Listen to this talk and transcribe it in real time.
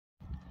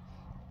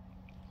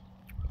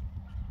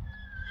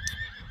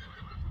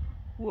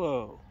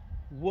Whoa,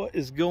 what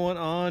is going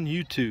on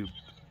YouTube?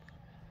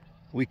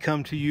 We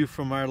come to you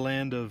from our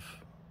land of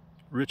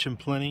rich and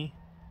plenty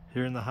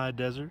here in the high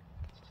desert.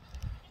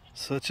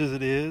 Such as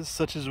it is,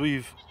 such as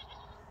we've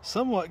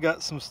somewhat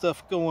got some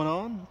stuff going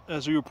on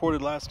as we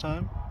reported last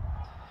time.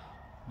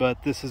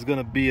 But this is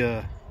gonna be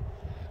I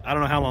don't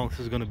know how long this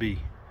is gonna be.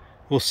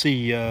 We'll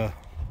see. I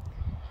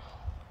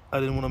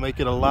didn't want to make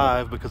it a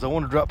live because I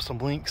want to drop some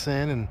links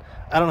in, and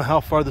I don't know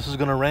how far this is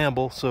gonna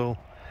ramble, so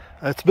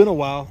it's been a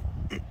while.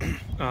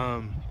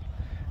 Got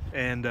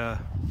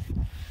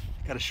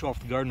to show off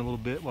the garden a little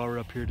bit while we're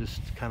up here just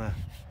kind of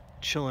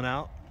chilling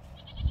out.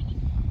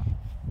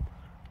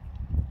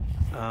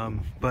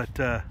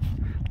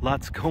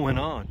 Lots going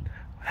on.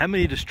 How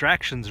many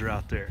distractions are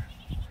out there?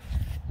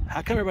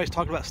 How come everybody's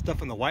talking about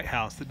stuff in the White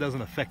House that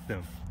doesn't affect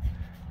them?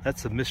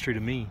 That's a mystery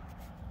to me.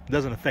 It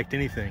doesn't affect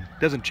anything. It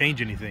doesn't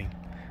change anything.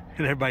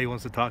 And everybody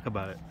wants to talk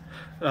about it.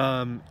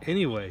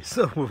 Anyway,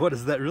 so what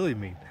does that really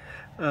mean?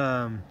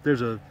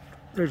 There's a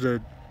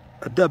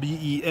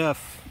WEF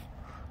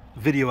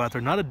video out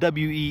there, not a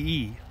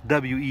WEE,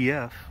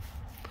 WEF,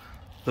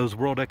 those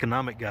World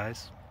Economic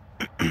guys,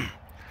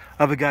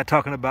 of a guy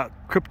talking about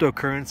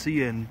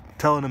cryptocurrency and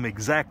telling them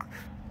exactly,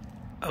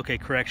 okay,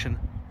 correction,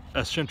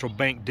 a central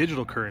bank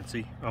digital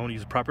currency. I want to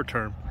use a proper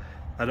term.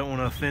 I don't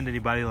want to offend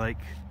anybody like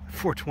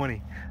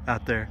 420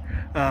 out there.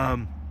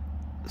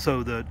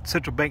 So the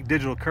central bank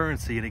digital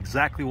currency and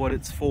exactly what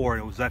it's for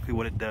and exactly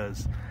what it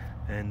does.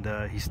 And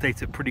he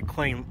states it pretty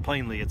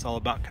plainly. It's all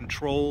about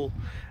control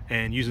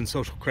and using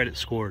social credit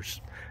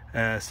scores.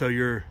 So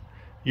your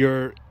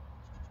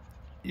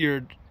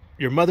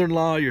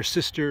mother-in-law, your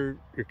sister,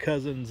 your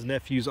cousins,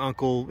 nephews,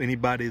 uncle,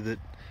 anybody that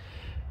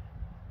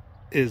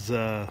is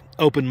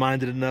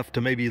open-minded enough to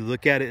maybe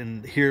look at it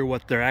and hear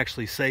what they're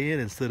actually saying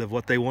instead of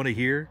what they want to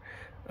hear,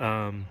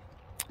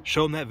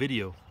 show them that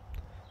video.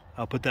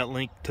 I'll put that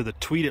link to the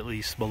tweet at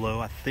least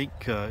below. I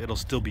think it'll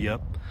still be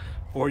up,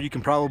 or you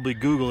can probably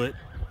Google it.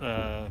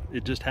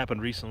 It just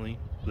happened recently.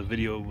 The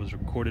video was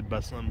recorded by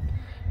some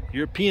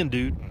European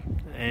dude,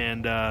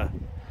 and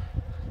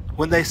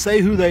when they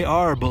say who they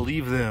are,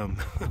 believe them.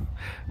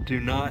 Do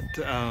not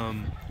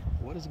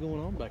what is going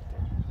on back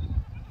there?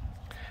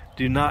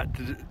 Do not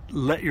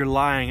let your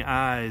lying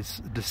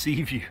eyes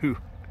deceive you.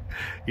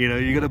 You know,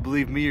 you're gonna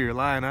believe me or your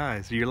lying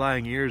eyes, or your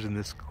lying ears in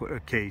this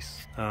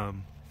case.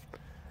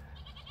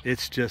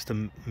 It's just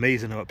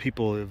amazing how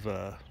people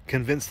have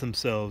convinced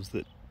themselves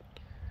that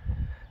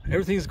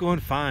everything's going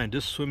fine,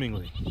 just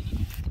swimmingly.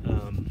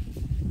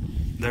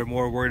 They're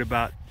more worried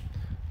about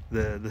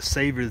the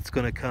savior that's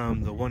going to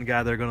come, the one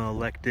guy they're going to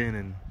elect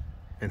in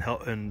and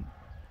help and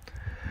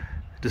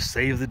just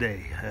save the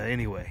day.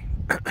 Anyway,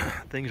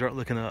 things aren't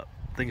looking up.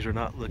 Things are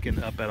not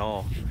looking up at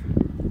all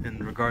in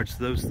regards to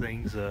those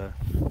things.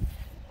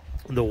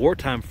 The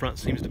wartime front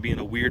seems to be in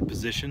a weird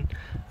position.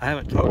 I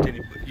haven't talked to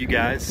you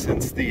guys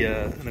since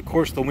and of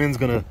course the wind's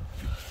going to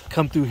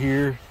come through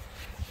here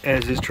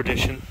as is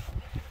tradition.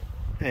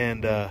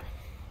 And the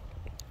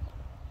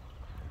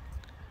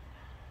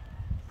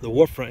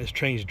war front has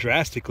changed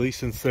drastically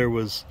since there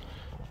was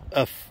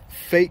a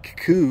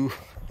fake coup.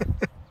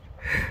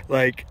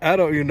 Like, I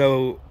don't even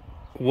know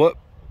what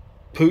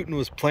Putin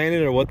was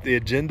planning or what the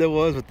agenda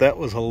was, but that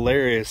was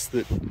hilarious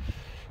that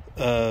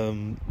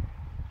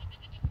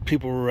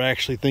people were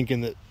actually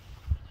thinking that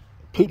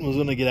Putin was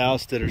going to get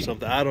ousted or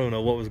something. I don't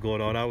know what was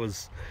going on.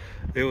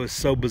 It was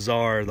so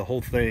bizarre, the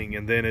whole thing.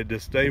 And then it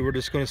just, hey, we're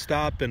just going to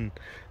stop and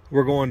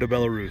we're going to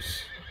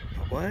Belarus.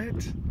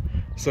 What?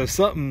 So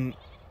something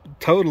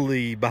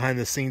totally behind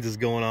the scenes is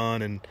going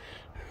on, and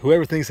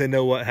whoever thinks they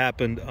know what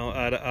happened,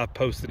 I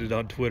posted it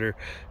on Twitter.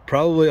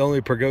 Probably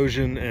only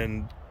Prigozhin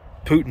and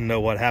Putin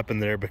know what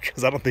happened there,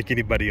 because I don't think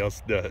anybody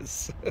else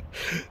does.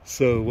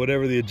 So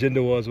whatever the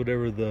agenda was,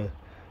 whatever the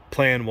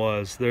plan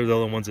was, they're the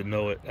only ones that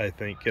know it, I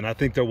think. And I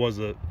think it was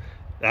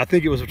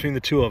between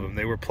the two of them.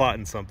 They were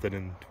plotting something,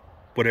 and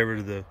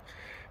whatever the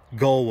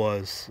goal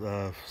was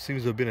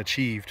seems to have been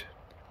achieved.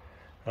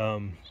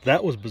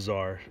 That was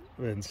bizarre.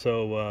 And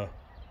so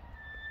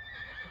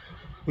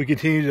we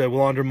continue to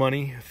launder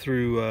money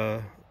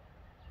through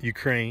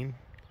Ukraine,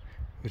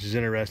 which is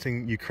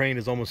interesting. Ukraine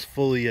is almost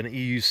fully an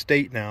EU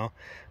state now.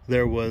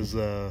 There was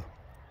I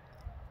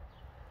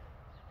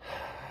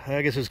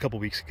guess it was a couple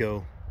weeks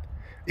ago,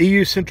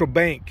 EU Central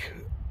Bank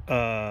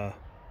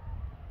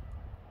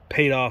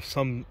paid off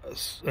some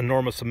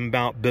enormous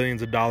amount,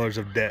 billions of dollars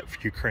of debt for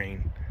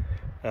Ukraine,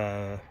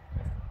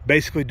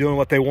 basically doing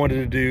what they wanted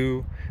to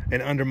do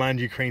and undermined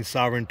Ukraine's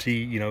sovereignty,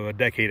 you know, a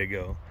decade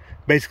ago.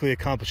 Basically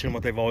accomplishing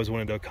what they've always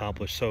wanted to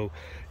accomplish. So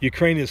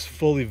Ukraine is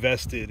fully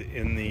vested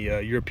in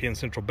the European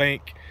Central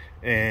Bank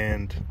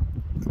and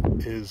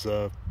is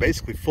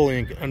basically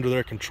fully under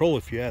their control,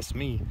 if you ask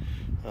me.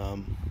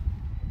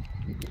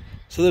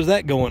 So there's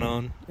that going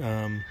on.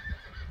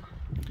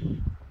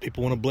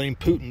 People want to blame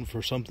Putin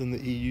for something the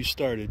EU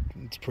started.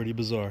 It's pretty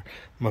bizarre.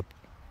 My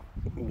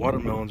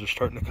watermelons are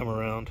starting to come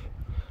around.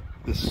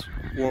 This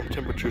warm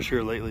temperatures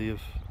here lately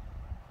have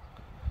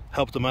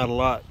helped them out a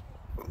lot.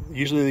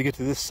 Usually they get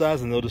to this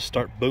size and they'll just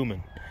start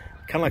booming.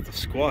 kind of like the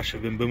squash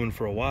have been booming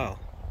for a while.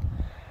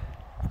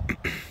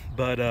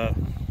 But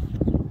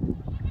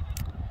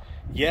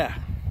yeah,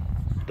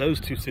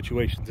 those two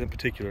situations in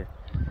particular,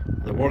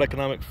 the World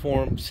Economic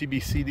Forum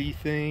CBCD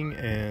thing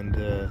and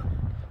the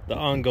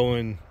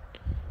ongoing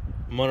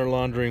money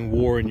laundering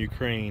war in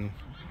Ukraine.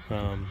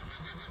 There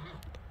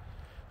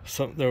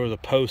was a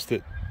post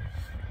that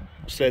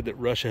said that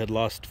Russia had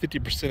lost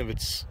 50% of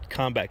its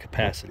combat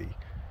capacity,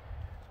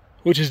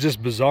 which is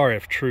just bizarre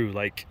if true.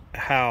 Like,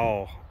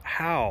 how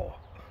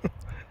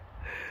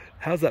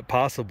how's that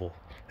possible?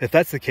 If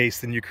that's the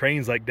case, then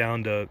Ukraine's like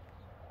down to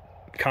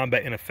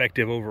combat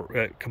ineffective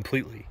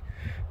completely.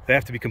 They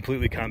have to be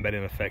completely combat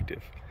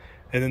ineffective.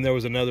 And then there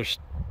was another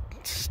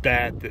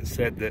stat that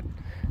said that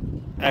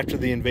after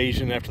the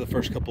invasion, after the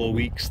first couple of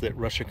weeks, that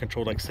Russia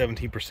controlled like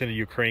 17% of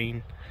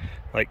Ukraine,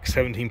 like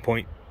 17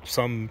 point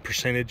some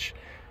percentage,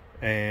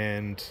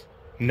 and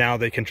now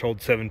they controlled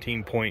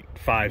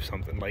 17.5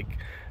 something. Like,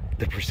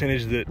 the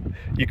percentage that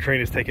Ukraine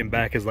has taken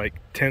back is like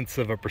tenths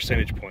of a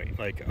percentage point.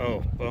 Like,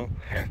 oh, well,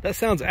 that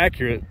sounds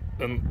accurate,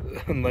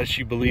 unless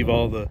you believe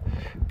all the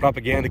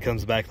propaganda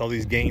comes back, all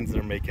these gains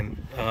they're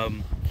making.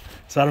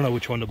 So I don't know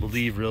which one to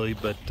believe, really,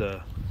 but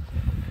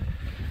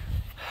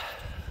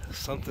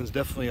something's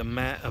definitely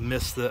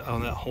amiss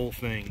on that whole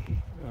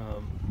thing.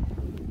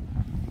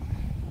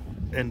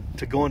 And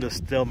to go into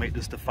stalemate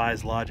just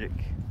defies logic,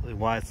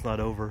 why it's not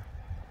over.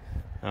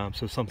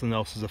 So something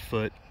else is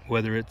afoot,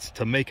 whether it's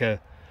to make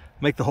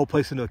the whole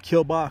place into a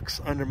kill box,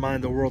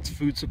 undermine the world's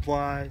food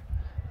supply.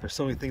 There's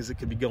so many things that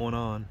could be going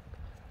on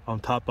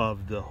top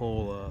of the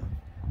whole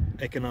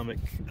economic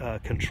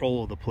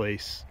control of the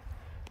place.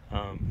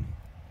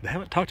 They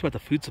haven't talked about the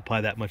food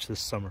supply that much this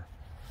summer.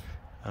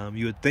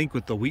 You would think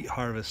with the wheat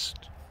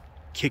harvest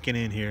kicking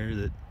in here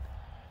that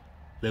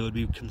they would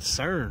be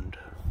concerned,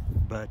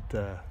 but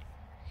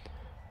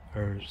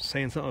or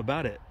saying something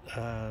about it.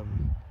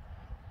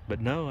 But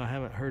no, I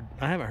haven't heard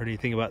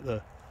anything about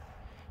the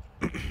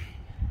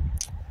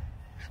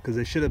because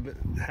they should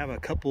have a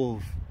couple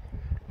of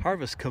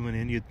harvests coming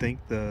in. You'd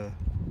think the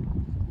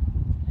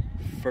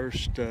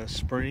first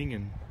spring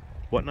and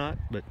whatnot,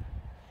 but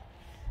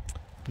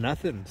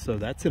nothing. So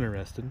that's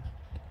interesting.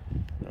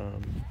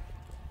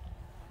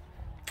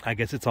 I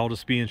guess it's all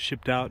just being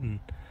shipped out and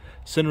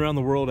sent around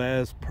the world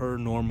as per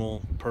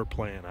normal, per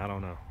plan. I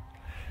don't know,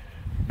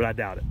 but I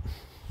doubt it.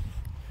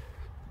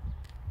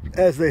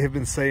 As they have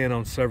been saying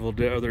on several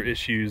other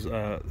issues,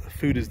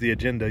 food is the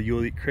agenda.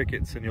 You'll eat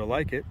crickets and you'll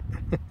like it.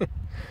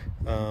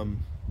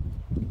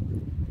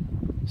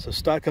 So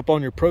stock up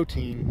on your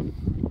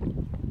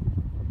protein.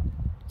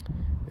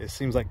 It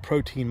seems like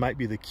protein might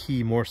be the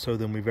key more so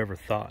than we've ever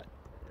thought,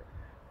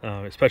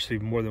 especially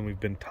more than we've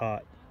been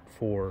taught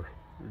for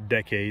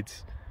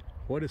decades.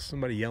 What is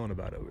somebody yelling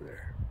about over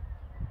there?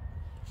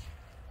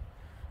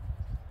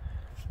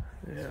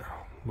 Yeah,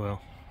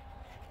 well,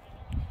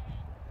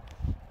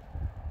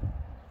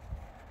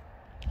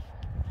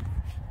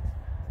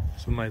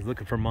 somebody's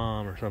looking for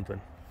mom or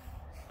something.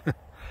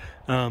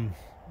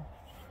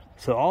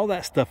 So all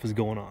that stuff is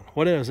going on.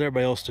 What is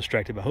everybody else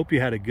distracted about? I hope you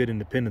had a good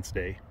Independence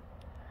Day,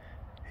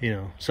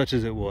 such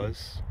as it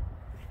was.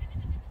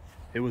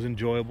 It was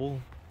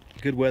enjoyable.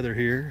 Good weather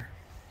here.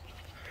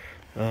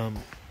 It's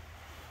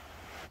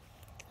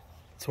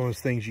one of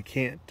those things you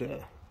can't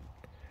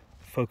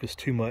focus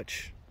too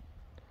much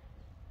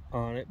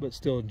on it, but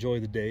still enjoy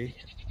the day.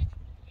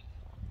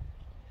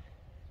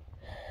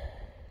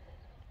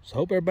 So I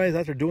hope everybody's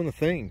out there doing the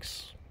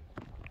things.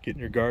 Getting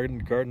your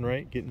garden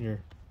right, getting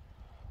your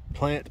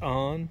plant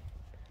on.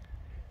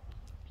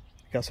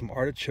 Got some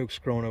artichokes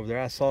growing over there.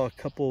 I saw a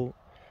couple,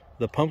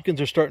 the pumpkins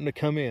are starting to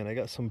come in. I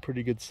got some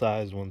pretty good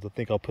sized ones. I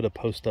think I'll put a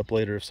post up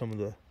later of some of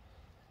the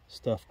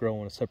stuff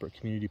growing, a separate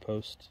community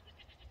post.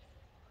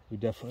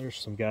 There's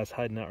some guys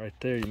hiding out right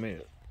there. You made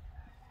it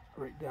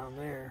right down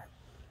there.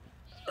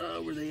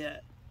 Where they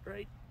at?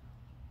 Right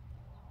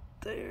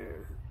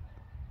there.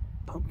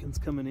 Pumpkins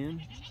coming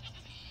in,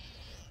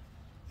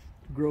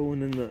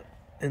 growing in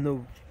the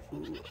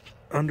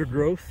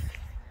undergrowth.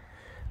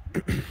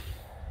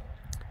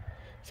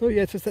 So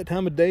yeah, it's just that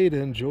time of day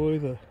to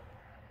enjoy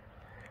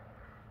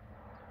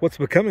what's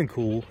becoming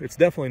cool. It's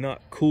definitely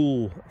not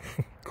cool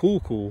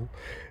cool.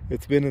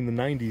 It's been in the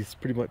 90s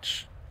pretty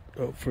much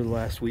for the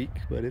last week,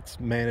 but it's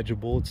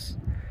manageable. It's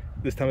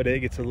this time of day, it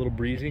gets a little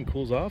breezy and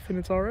cools off, and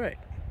it's all right.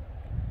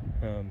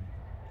 A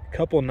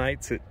couple of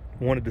nights it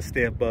wanted to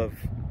stay above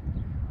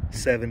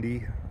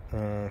 70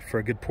 for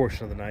a good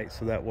portion of the night,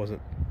 so that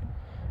wasn't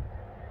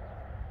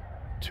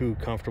too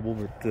comfortable,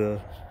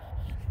 but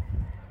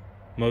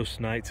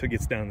most nights it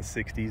gets down to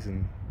the 60s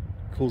and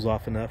cools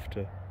off enough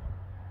to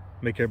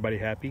make everybody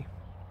happy.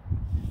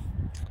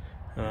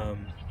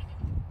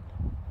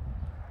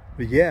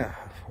 But yeah,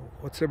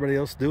 what's everybody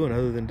else doing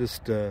other than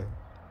just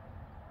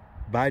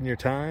biding your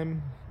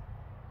time?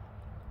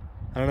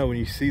 I don't know, when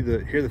you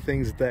hear the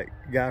things that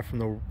guy from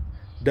the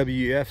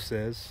WEF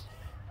says,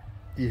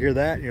 you hear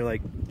that and you're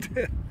like,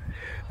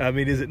 I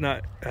mean,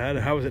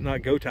 how is it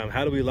not go time?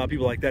 How do we allow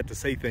people like that to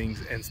say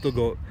things and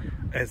still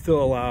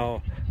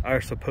allow our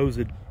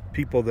supposed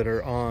people that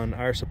are on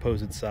our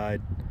supposed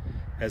side,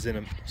 as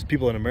in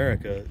people in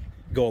America,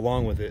 go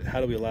along with it?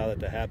 How do we allow that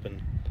to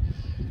happen?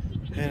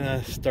 And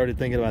I started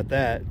thinking about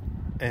that,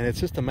 and it's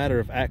just a matter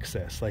of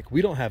access. Like,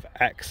 we don't have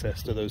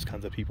access to those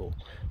kinds of people.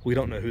 We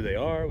don't know who they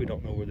are. We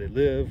don't know where they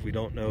live. We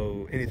don't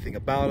know anything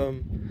about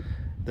them.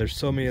 There's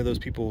so many of those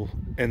people,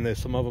 and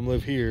some of them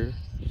live here,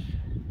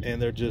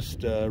 and they're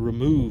just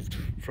removed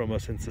from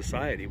us in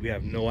society. We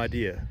have no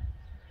idea.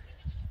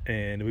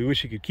 And we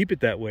wish you could keep it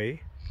that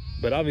way,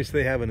 but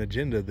obviously they have an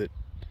agenda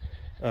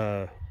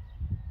that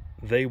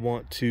they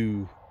want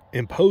to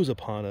impose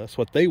upon us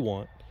what they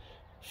want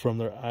from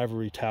their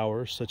ivory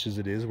tower, such as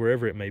it is,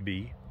 wherever it may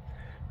be.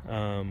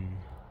 And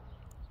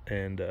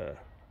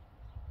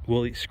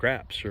we'll eat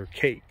scraps or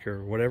cake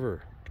or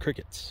whatever,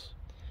 crickets,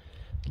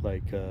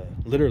 like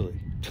literally.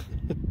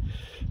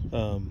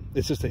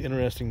 It's just an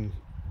interesting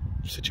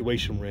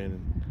situation we're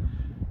in.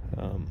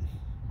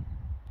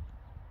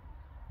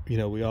 You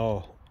know, we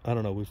all, I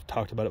don't know, we've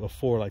talked about it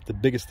before, like the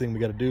biggest thing we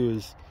got to do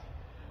is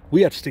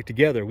we have to stick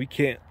together. We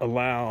can't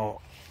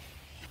allow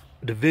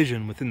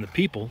division within the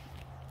people.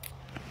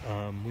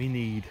 We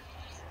need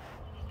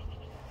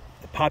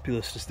the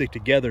populace to stick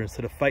together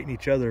instead of fighting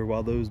each other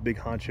while those big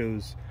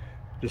honchos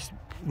just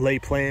lay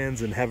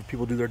plans and have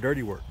people do their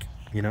dirty work,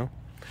 you know?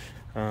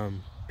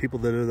 People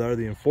that are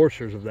the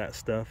enforcers of that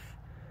stuff,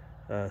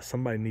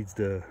 somebody needs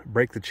to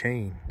break the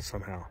chain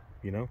somehow,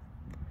 you know?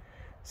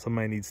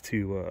 Somebody needs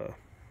to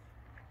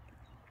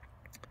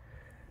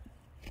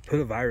put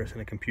a virus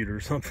in a computer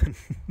or something.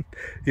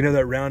 You know,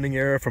 that rounding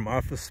error from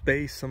Office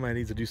Space? Somebody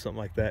needs to do something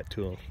like that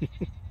to them.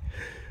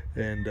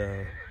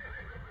 And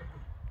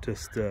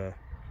just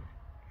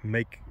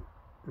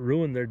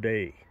ruin their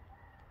day,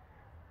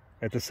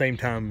 at the same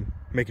time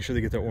making sure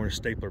they get their orange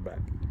stapler back.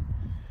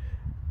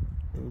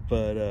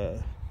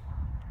 But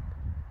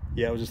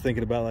yeah, I was just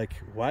thinking about, like,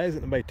 why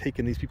isn't anybody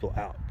taking these people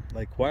out?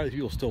 Like, why are these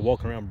people still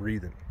walking around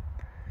breathing?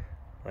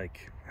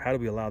 Like, how do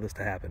we allow this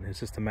to happen? It's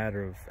just a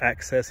matter of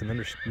access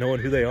and knowing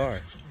who they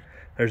are.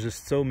 There's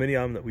just so many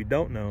of them that we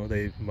don't know.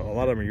 A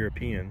lot of them are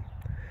European,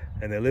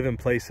 and they live in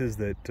places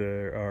that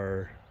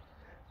are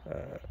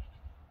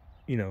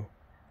you know,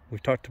 we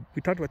talked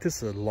about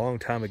this a long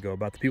time ago,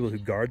 about the people who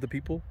guard the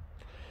people,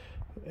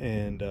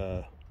 and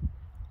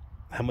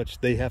how much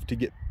they have to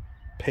get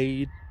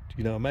paid.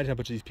 You know, imagine how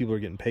much these people are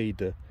getting paid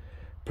to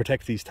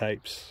protect these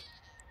types,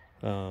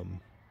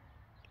 and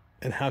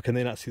how can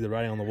they not see the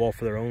writing on the wall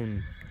for their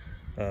own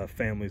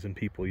families and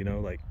people? You know,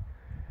 like,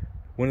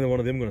 when are one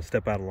of them going to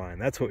step out of line?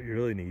 That's what you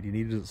really need. You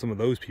need some of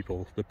those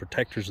people, the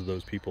protectors of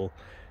those people,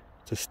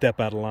 to step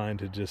out of line,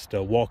 to just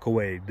walk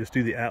away, just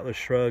do the Atlas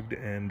shrugged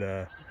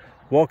and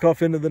walk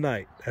off into the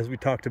night, as we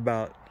talked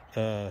about.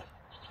 I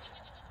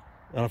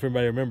don't know if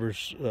everybody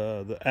remembers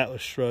the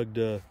Atlas shrugged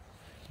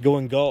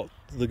going Galt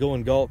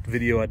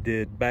video I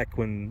did back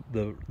when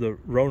the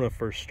Rona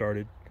first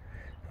started.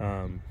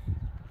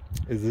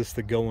 Is this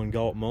the going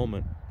Galt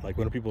moment? Like,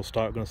 when are people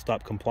going to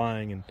stop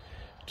complying and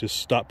just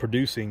stop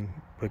producing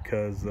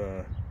because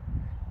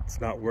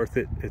it's not worth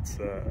it? It's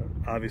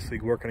obviously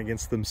working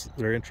against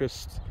their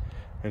interests,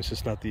 and it's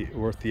just not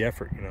worth the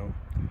effort, you know.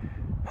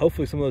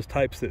 Hopefully some of those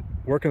types that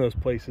work in those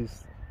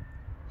places,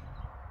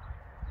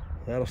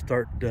 that'll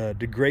start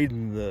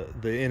degrading the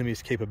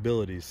enemy's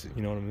capabilities,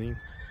 you know what I mean?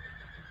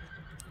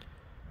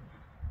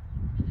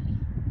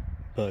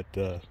 But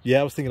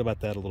yeah, I was thinking about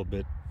that a little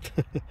bit.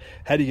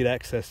 How do you get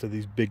access to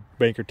these big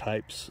banker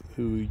types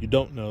who you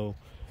don't know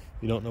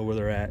where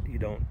they're at, you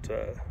don't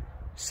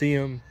see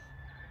them,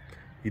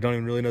 you don't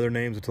even really know their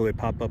names until they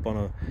pop up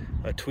on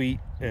a tweet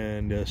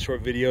and a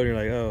short video, and you're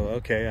like, oh,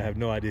 okay, I have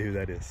no idea who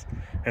that is.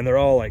 And they're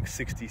all like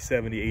 60,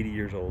 70, 80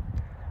 years old.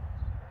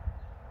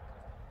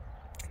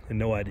 And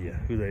no idea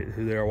who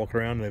they are walking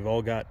around. And they've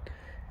all got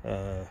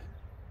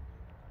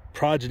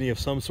progeny of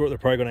some sort they're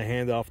probably going to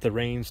hand off the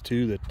reins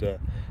to, that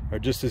are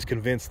just as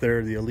convinced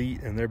they're the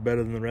elite and they're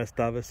better than the rest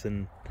of us.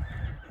 And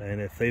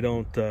if they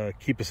don't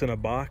keep us in a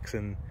box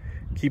and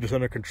keep us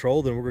under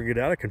control, then we're going to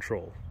get out of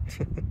control.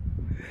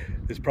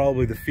 It's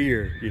probably the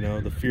fear, you know,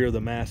 the fear of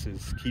the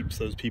masses keeps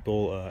those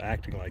people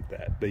acting like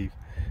that.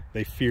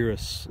 They fear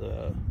us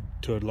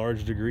to a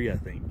large degree, I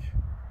think,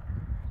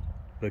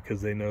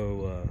 because they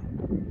know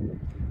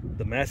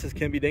the masses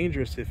can be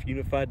dangerous if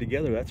unified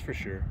together, that's for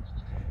sure.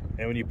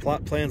 And when you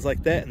plot plans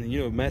like that and, you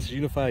know, masses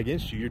unify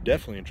against you, you're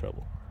definitely in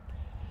trouble.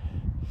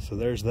 So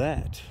there's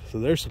that. So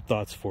there's some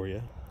thoughts for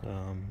you.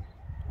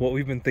 What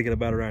we've been thinking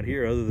about around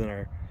here, other than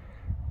our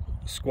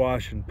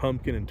squash and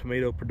pumpkin and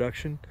tomato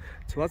production.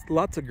 So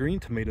lots of green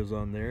tomatoes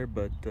on there,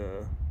 but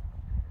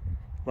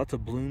lots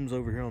of blooms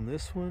over here on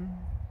this one.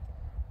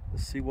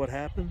 Let's see what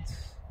happens.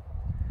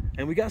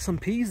 And we got some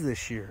peas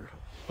this year.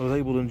 I was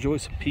able to enjoy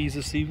some peas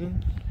this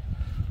evening.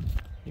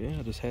 Yeah,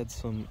 I just had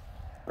some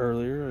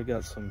earlier. I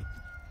got some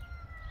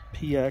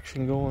pea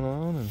action going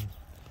on, and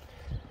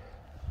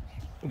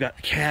we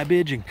got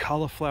cabbage and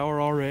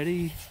cauliflower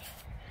already.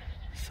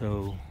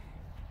 So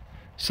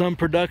some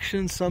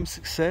production, some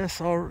success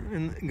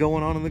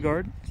going on in the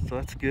garden, so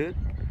that's good.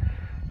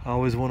 I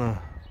always want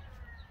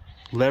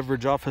to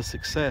leverage off of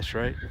success,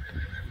 right?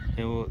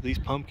 And these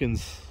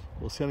pumpkins,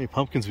 we'll see how many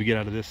pumpkins we get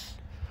out of this.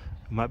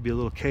 It might be a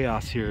little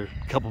chaos here in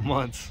a couple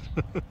months.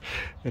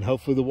 And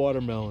hopefully the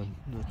watermelon,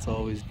 that's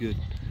always good.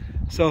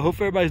 So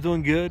hopefully everybody's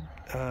doing good.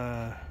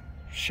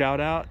 Shout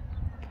out.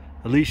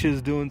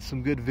 Alicia's doing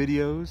some good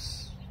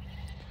videos.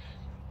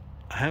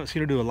 I haven't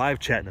seen her do a live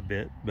chat in a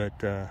bit,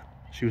 but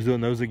she was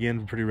doing those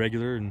again pretty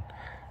regular, and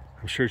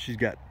I'm sure she's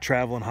got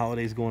travel and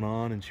holidays going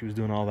on, and she was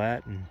doing all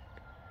that, and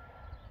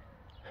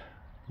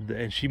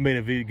she made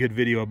a good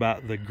video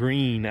about the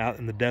green out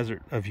in the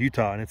desert of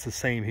Utah, and it's the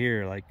same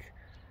here. Like,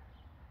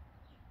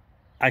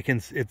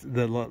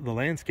 the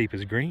landscape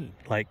is green.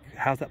 Like,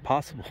 how's that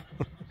possible?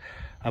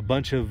 A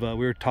bunch of we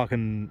were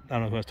talking, I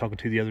don't know who I was talking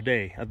to the other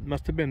day. It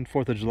must have been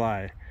 4th of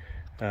July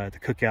to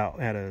cook out.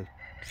 I had a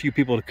few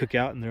people to cook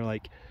out, and they're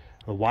like,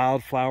 the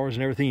wildflowers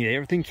and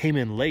everything came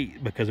in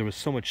late because there was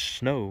so much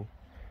snow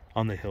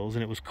on the hills,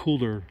 and it was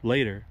cooler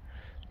later,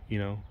 you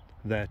know,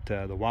 that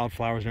the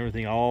wildflowers and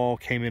everything all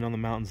came in on the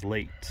mountains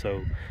late.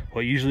 So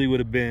what usually would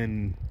have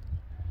been,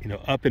 you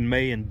know, up in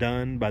May and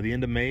done by the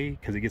end of May,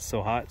 because it gets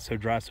so hot, so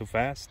dry so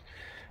fast,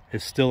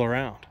 is still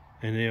around.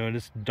 And you know, and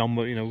it's dumb,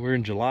 you know, we're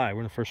in July,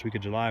 we're in the first week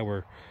of July,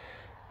 where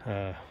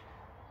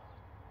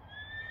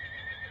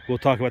we'll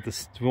talk about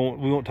this. We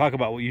won't talk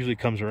about what usually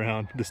comes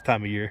around this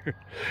time of year.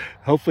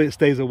 Hopefully it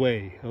stays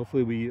away.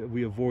 Hopefully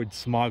we avoid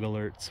smog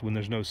alerts when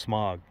there's no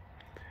smog.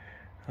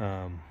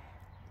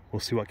 We'll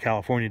see what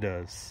California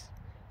does.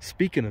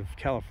 Speaking of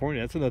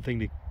California, that's another thing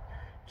to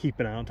keep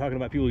an eye on. I'm talking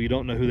about people you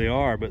don't know who they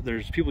are, but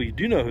there's people you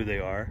do know who they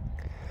are.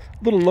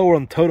 A little lower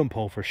on the totem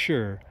pole for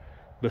sure,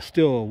 but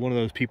still one of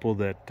those people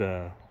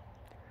that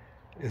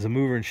is a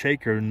mover and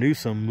shaker.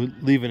 Newsom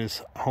leaving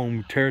his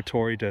home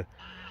territory to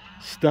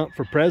stump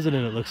for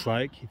president, it looks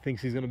like. He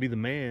thinks he's going to be the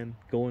man,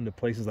 going to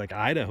places like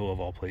Idaho, of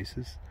all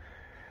places.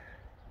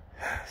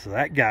 So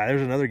that guy,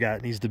 there's another guy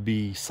that needs to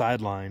be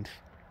sidelined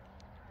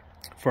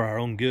for our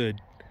own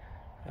good.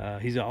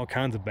 He's got all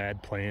kinds of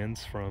bad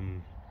plans,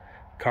 from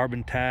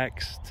carbon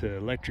tax to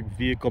electric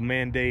vehicle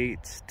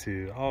mandates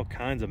to all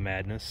kinds of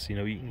madness. You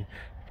know,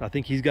 I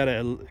think he's got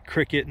a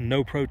cricket and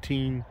no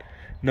protein,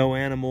 no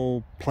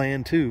animal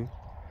plan too.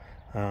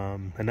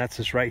 And that's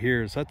just right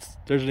here. So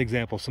there's an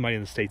example of somebody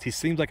in the States. He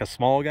seems like a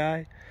small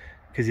guy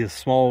because he's a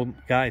small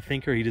guy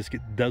thinker. He just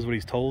does what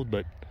he's told,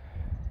 but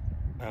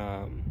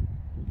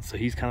so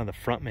he's kind of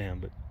the front man.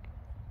 But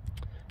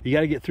you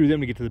got to get through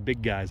them to get to the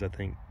big guys, I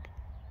think,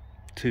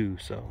 too.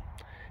 So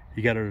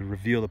you got to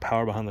reveal the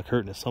power behind the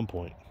curtain at some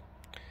point.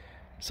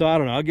 So I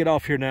don't know. I'll get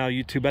off here now,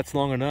 YouTube. That's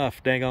long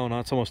enough. Dang on,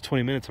 it's almost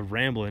 20 minutes of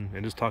rambling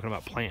and just talking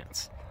about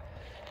plants.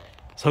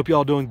 So hope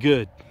y'all doing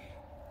good.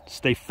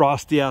 Stay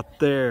frosty out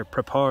there.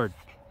 Prep hard.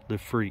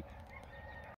 Live free.